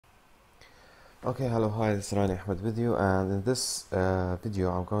Okay, hello, hi, this is Rani Ahmed with you, and in this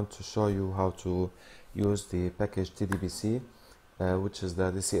video I'm going to show you how to use the package tdbc, which is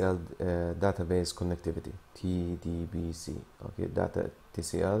the TCL database connectivity, tdbc, okay,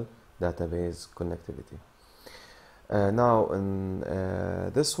 TCL database connectivity. Now in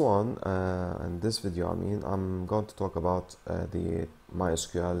this video, I'm going to talk about the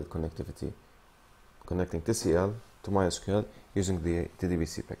MySQL connectivity, connecting TCL to MySQL using the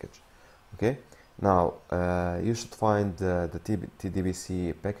tdbc package. Okay, now you should find the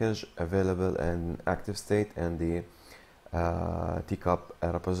tdbc package available in active state and the tcup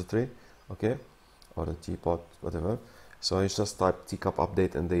repository, okay, or the tpot, whatever. So you just type tcup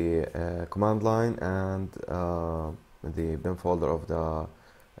update in the command line and in the bin folder of the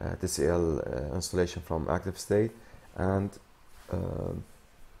TCL installation from active state, and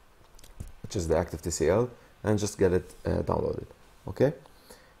which is the active TCL, and just get it downloaded. Okay.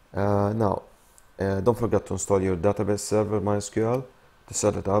 Now, don't forget to install your database server MySQL to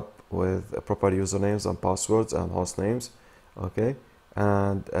set it up with proper usernames and passwords and host names. Okay,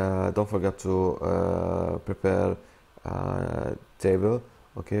 and don't forget to prepare a table,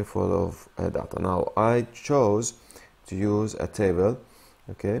 okay, full of data. Now, I chose to use a table,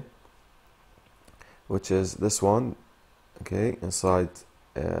 okay, which is this one, okay, inside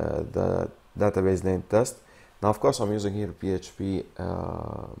the database name test. Now, of course, I'm using here PHP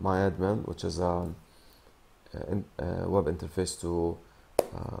myadmin, which is a web interface to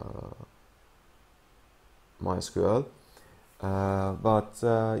MySQL. But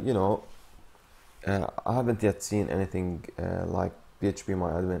you know, I haven't yet seen anything like PHP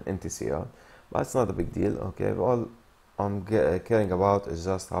myadmin in TCL, but it's not a big deal. Okay, all I'm caring about is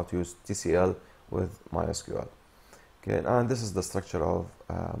just how to use TCL with MySQL. Okay, and this is the structure of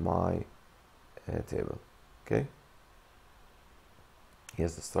my table. Okay,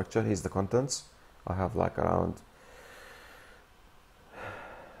 here's the structure, here's the contents. I have like around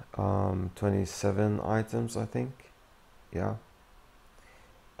 27 items, I think. Yeah,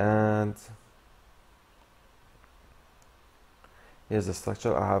 and here's the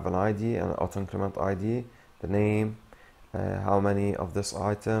structure. I have an ID, an auto increment ID, the name, how many of this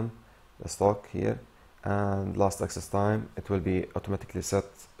item, the stock here, and last access time. It will be automatically set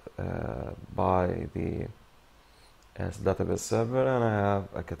by the database server, and I have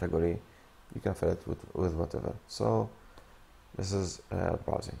a category. You can fill it with whatever. So this is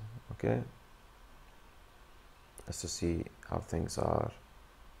browsing. Okay, just to see how things are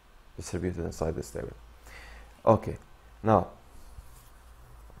distributed inside this table. Okay, now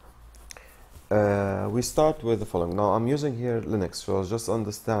we start with the following. Now I'm using here Linux, so just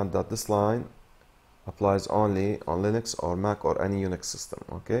understand that this line applies only on Linux or Mac or any Unix system.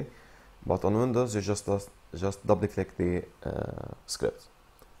 Okay, but on Windows you just double click the script.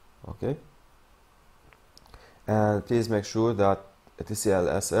 Okay, and please make sure that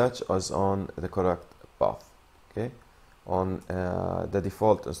TCL/sh is on the correct path. Okay, on the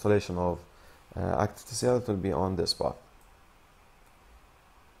default installation of active TCL, it will be on this path.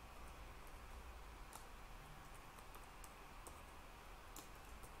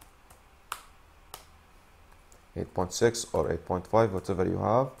 .6 or 8.5, whatever you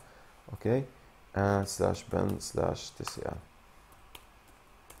have. Okay, and /bin/tcl.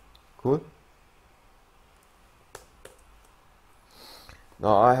 Cool.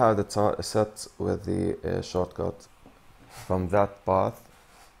 Now I have the set with the shortcut from that path,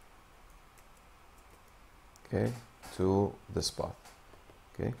 okay, to this path,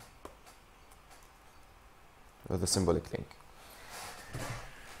 okay, with a symbolic link.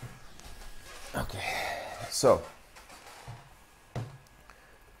 Okay, so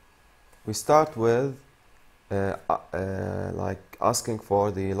we start with like asking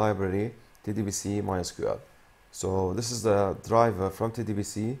for the library tdbc mysql. So this is the driver from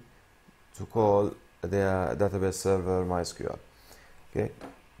tdbc to call the database server mysql. Okay,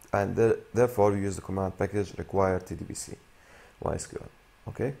 and therefore we use the command package require tdbc mysql.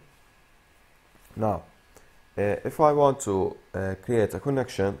 Okay, now if I want to create a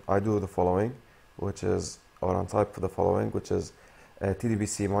connection, I do the following, which is, or I type for the following, which is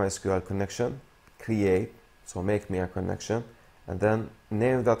tdbc mysql connection create. So make me a connection, and then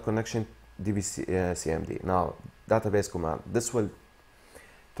name that connection dbc cmd. Now database command, this will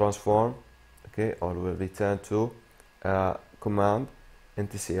transform, okay, or will return to command in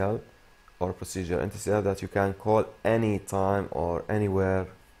TCL or procedure in TCL that you can call anytime or anywhere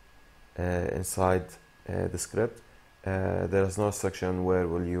inside the script. There is no section where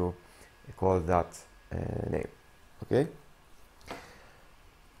will you call that name. Okay,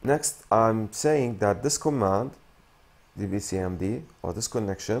 next I'm saying that this command dbcmd or this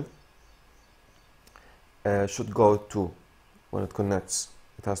connection should go to when it connects.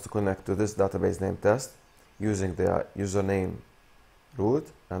 It has to connect to this database name test using the username root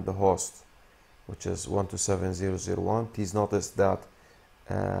and the host, which is 127.0.0.1. Please notice that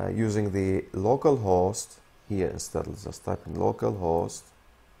using the local host here instead, let's just type in local host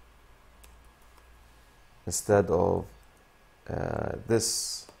instead of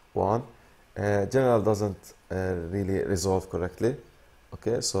this one. General doesn't really resolve correctly.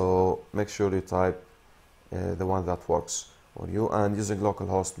 Okay, so make sure you type the one that works for you, and using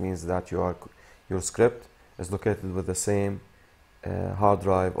localhost means that your script is located with the same hard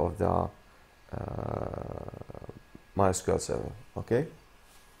drive of the MySQL server. Okay,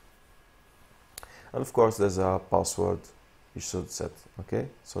 and of course there's a password you should set. Okay,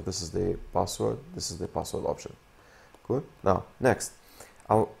 so this is the password, this is the password option. Good. Now next,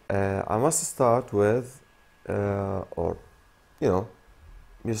 I must start with or you know,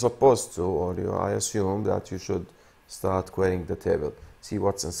 you're supposed to, or I assume that you should start querying the table, see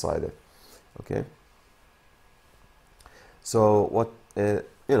what's inside it. Okay, so what you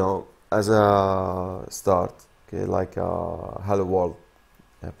know, as a start, okay, like a hello world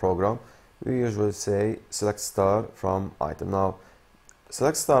program, we usually say select star from item. Now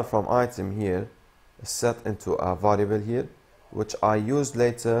select star from item here is set into a variable here, which I use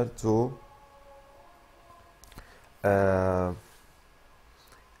later to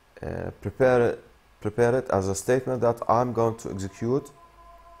prepare it as a statement that I'm going to execute,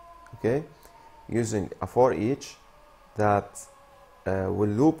 okay, using a for each that will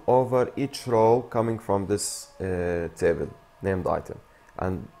loop over each row coming from this table named item,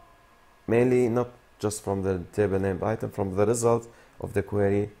 and mainly not just from the table named item, from the result of the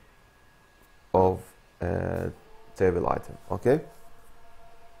query of table item. Okay,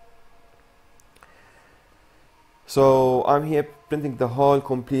 so I'm here printing the whole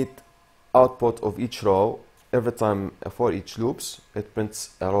complete output of each row. Every time for each loops, it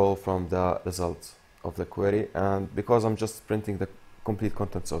prints a row from the result of the query, and because I'm just printing the complete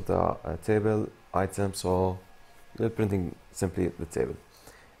contents of the table item, so you're printing simply the table.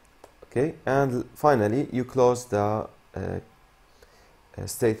 Okay, and finally you close the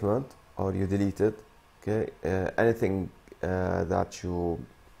statement, or you delete it. Okay, anything that you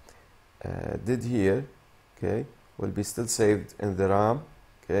did here, okay, will be still saved in the RAM,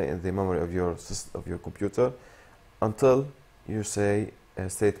 okay, in the memory of your system, of your computer, until you say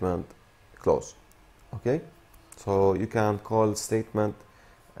statement close. Okay, so you can call statement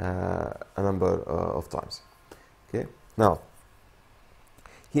a number of times. Okay, now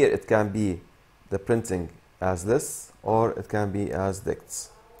here it can be the printing as this, or it can be as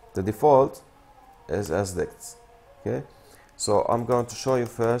dicts. The default is as dicts. Okay, so I'm going to show you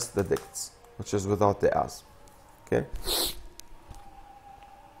first the dicts, which is without the as. Okay,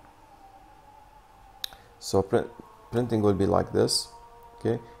 so printing will be like this.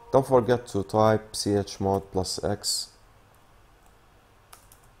 Okay, don't forget to type chmod +x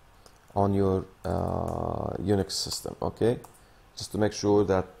on your Unix system. Okay, just to make sure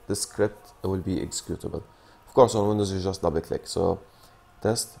that this script will be executable. Of course, on Windows you just double click. So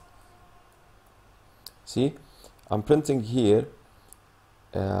test. See, I'm printing here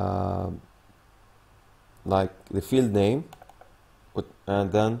like the field name,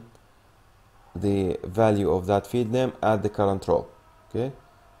 and then the value of that field name at the current row. Okay,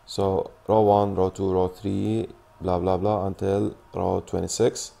 so row 1, row 2, row 3, blah blah blah until row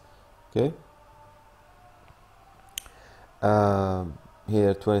 26. Okay,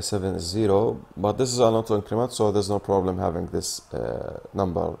 here 27 is 0, but this is an auto increment, so there's no problem having this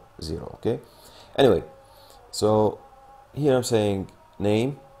number 0. Okay, anyway, so here I'm saying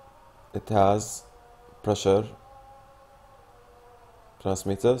name, it has pressure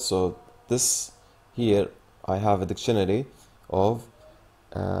transmitter. So this here I have a dictionary of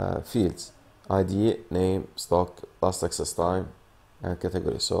fields: ID, name, stock, last access time, and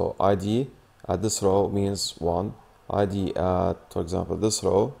category. So ID at this row means 1, ID at, for example, this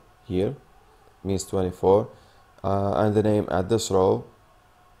row here means 24, and the name at this row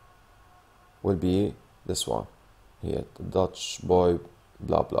will be this one here, the Dutch boy,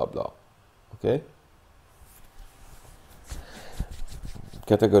 blah blah blah. Okay,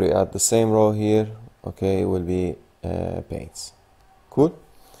 category at the same row here, okay, will be paints. Cool.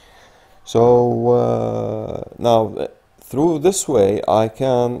 So now through this way I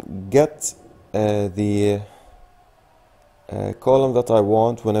can get the column that I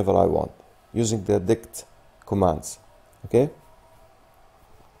want whenever I want, using the dict commands. Okay,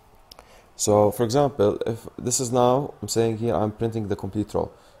 so for example, if this is, now I'm saying here I'm printing the complete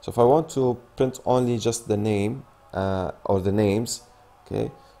row. So if I want to print only just the name or the names,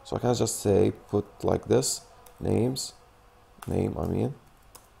 okay, So I can just say put like this, name I mean,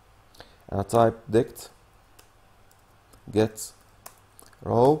 and I type dict get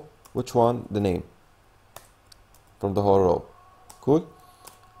row, which one? The name from the whole row. Cool.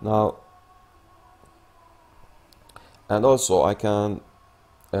 Now, and also I can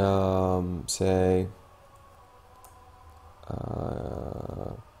say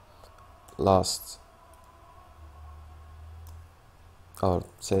last, or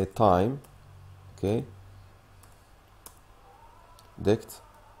say time, okay, dict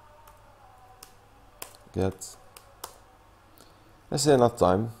get, let's say not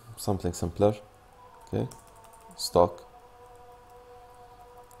time, something simpler, okay, stock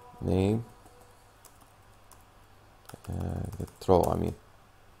name, get row I mean,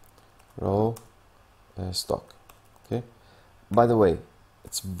 row stock. Okay, by the way,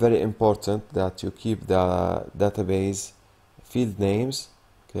 it's very important that you keep the database field names,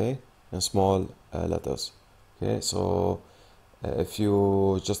 okay, in small letters. Okay, so if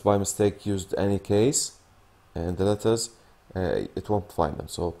you just by mistake used any case in the letters, it won't find them.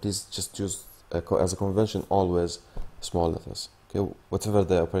 So please just use as a convention always small letters. Okay, whatever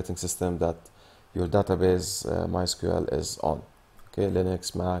the operating system that your database MySQL is on. Okay,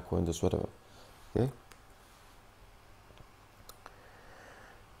 Linux, Mac, Windows, whatever. Okay.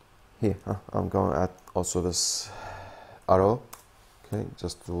 Here, I'm going to add also this arrow, okay,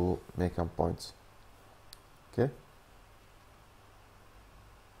 just to make some points. Okay.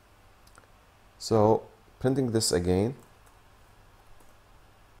 So printing this again.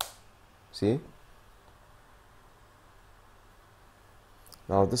 See?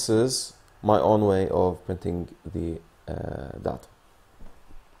 Now this is my own way of printing the data.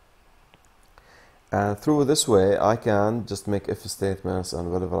 And through this way, I can just make if statements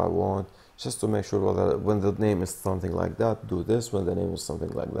and whatever I want, just to make sure whether when the name is something like that, do this. When the name is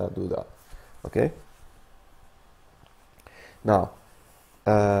something like that, do that. Okay. Now,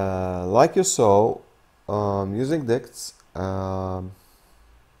 like you saw, using dicts, when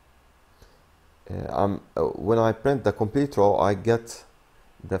I print the complete row, I get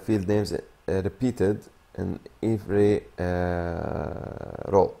the field names repeated in every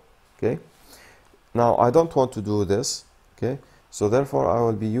row. Okay. Now I don't want to do this, okay, so therefore I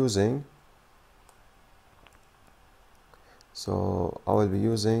will be using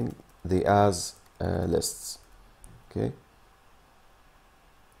the as lists. Okay,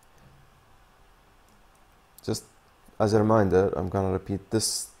 just as a reminder, I'm gonna repeat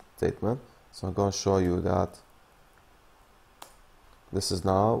this statement. So I'm gonna show you that this is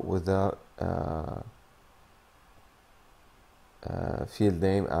now with the field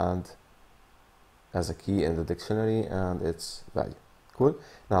name and as a key in the dictionary and its value. Cool.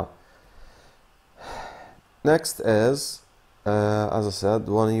 Now, next is, as I said,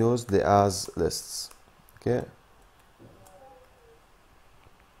 we want to use the as lists. Okay.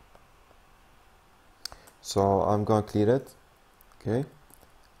 So I'm going to clear it. Okay.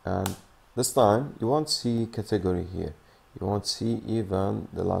 And this time you won't see category here. You won't see even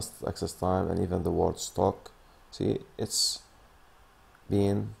the last access time and even the word stock. See, it's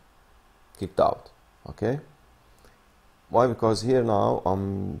being kicked out. Okay, why? Because here now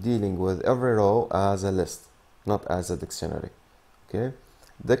I'm dealing with every row as a list, not as a dictionary. Okay,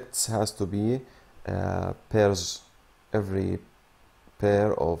 dicts has to be pairs, every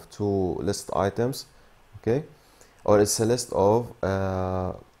pair of two list items. Okay, or it's a list of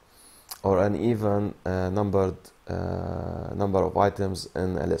or an even numbered number of items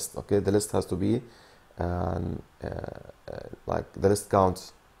in a list. Okay, the list has to be like the list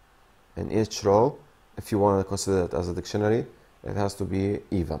count in each row. If you want to consider it as a dictionary, it has to be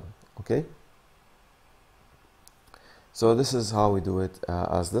even. Okay, so this is how we do it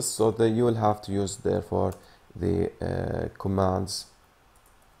as this. So you will have to use therefore the commands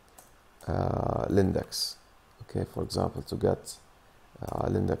lindex. Okay, for example, to get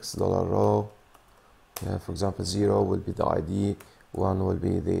lindex $row, for example, 0 will be the ID, 1 will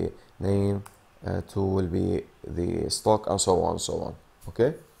be the name, 2 will be the stock, and so on and so on.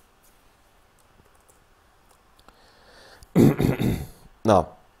 Okay. Now,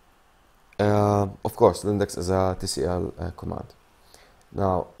 of course, lindex is a TCL command.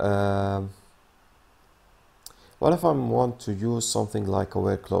 Now, what if I want to use something like a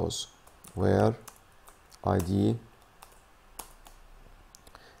where clause, where ID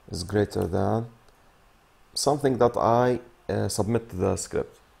is greater than something that I submit to the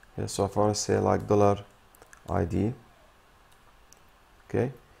script. Okay, so if I want to say like $ID,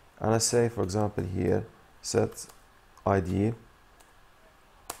 okay, and I say, for example, here set ID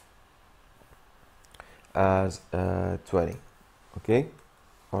as 20. Okay,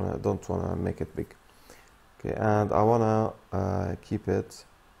 don't wanna make it big. Okay, and I wanna keep it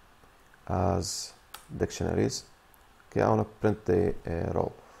as dictionaries. Okay, I wanna print the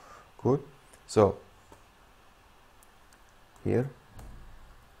row. Cool. So here.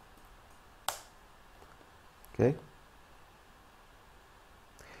 Okay.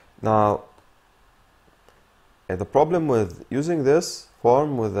 Now the problem with using this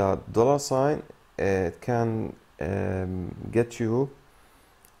form with a $sign, it can get you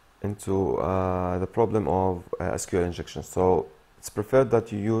into the problem of SQL injection. So it's preferred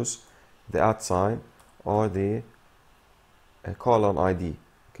that you use the @ sign or the colon ID.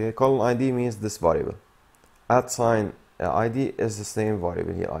 Okay, colon ID means this variable. @ sign ID is the same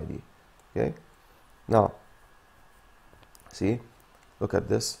variable here, ID. Okay, now see, look at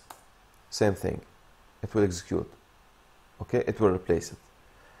this, same thing. It will execute. Okay, it will replace it.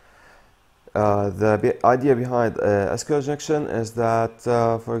 The idea behind SQL injection is that,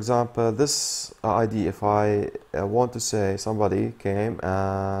 for example, this ID, if I want to say somebody came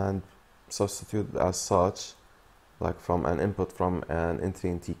and substituted as such, like from an input from an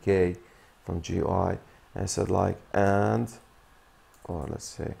entry in TK, from GUI, and I said like and, or let's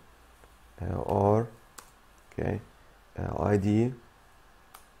say, or, okay, ID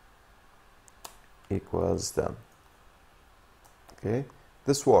equals them. Okay,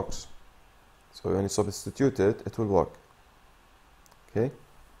 this works. So when you substitute it, it will work. Okay.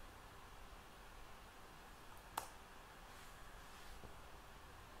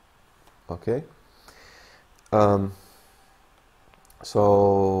 Okay.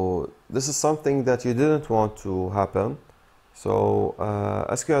 So this is something that you didn't want to happen. So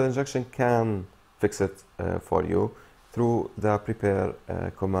SQL injection can fix it for you through the prepare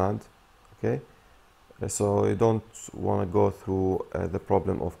command. Okay. So you don't want to go through the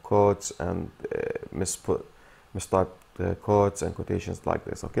problem of codes and mistyped codes and quotations like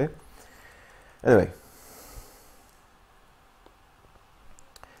this. Okay. Anyway,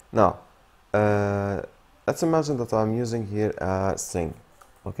 now let's imagine that I'm using here a string,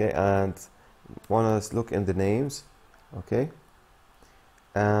 okay, and want to look in the names, okay,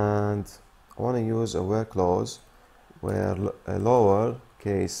 and I want to use a where clause where a lower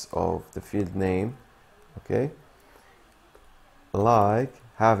case of the field name, okay, like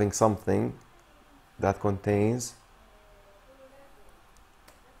having something that contains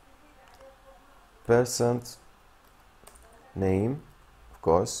percent name, of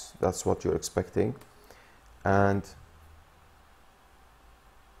course, that's what you're expecting, and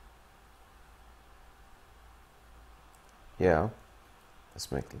yeah,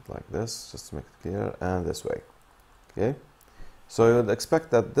 let's make it like this, just to make it clear, and this way. Okay, so you'd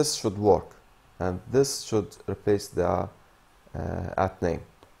expect that this should work, and this should replace the @ name.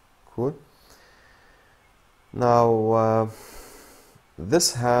 Cool. Now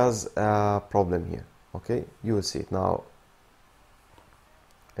this has a problem here. Okay, you will see it now.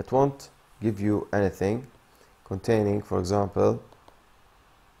 It won't give you anything containing, for example,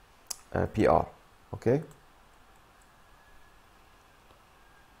 PR. Okay.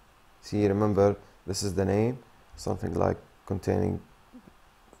 See, remember, this is the name, something like containing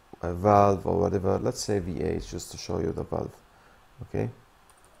a valve or whatever. Let's say VH just to show you the valve. Okay.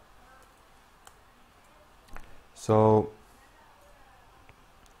 So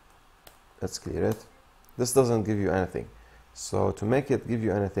let's clear it. This doesn't give you anything. So to make it give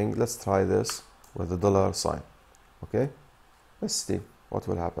you anything, let's try this with the $sign. Okay. Let's see what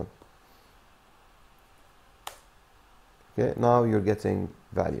will happen. Okay. Now you're getting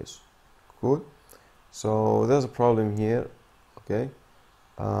values. Cool. So there's a problem here. Okay.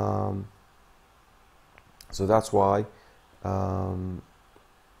 So that's why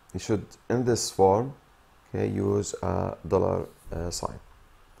you should, in this form, okay, use a $sign.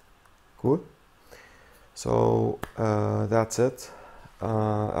 Cool. So that's it.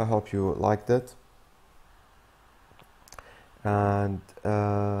 I hope you liked it. And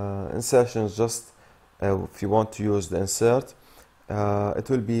insertions, just if you want to use the insert, it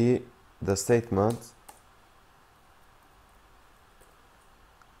will be the statement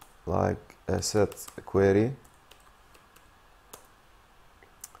like a set query,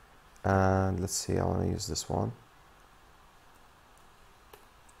 and let's see, I want to use this one.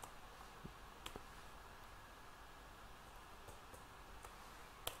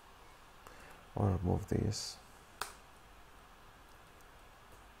 I want to remove these.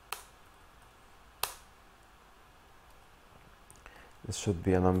 This should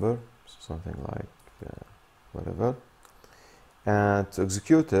be a number, something like whatever. And to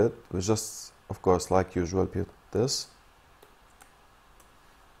execute it, we just, of course, like usual, put this.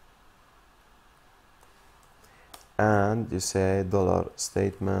 and you say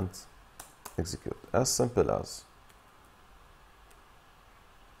 $statement execute, as simple as.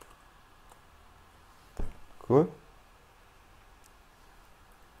 Cool.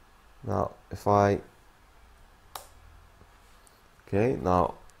 Now if I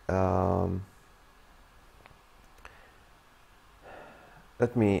now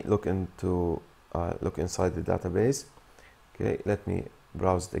let me look inside the database. Okay, let me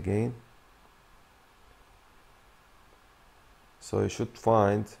browse it again. So you should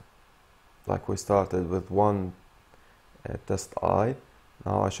find, like we started with one test I,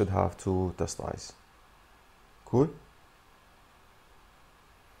 now I should have 2 test I's. Cool.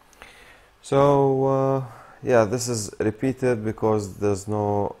 So yeah, this is repeated because there's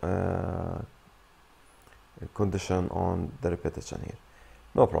no condition on the repetition here.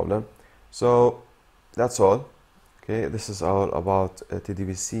 No problem. So that's all. Okay, this is all about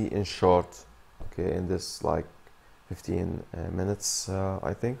tdbc in short. Okay, in this like 15 minutes,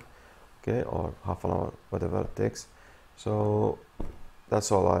 I think. Okay, or half an hour, whatever it takes. So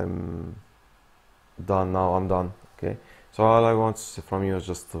that's all. I'm done now. I'm done. Okay, so all I want from you is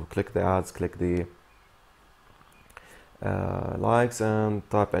just to click the ads, click the likes, and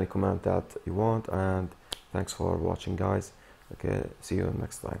type any comment that you want. And thanks for watching, guys. Okay, see you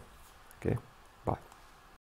next time. Okay.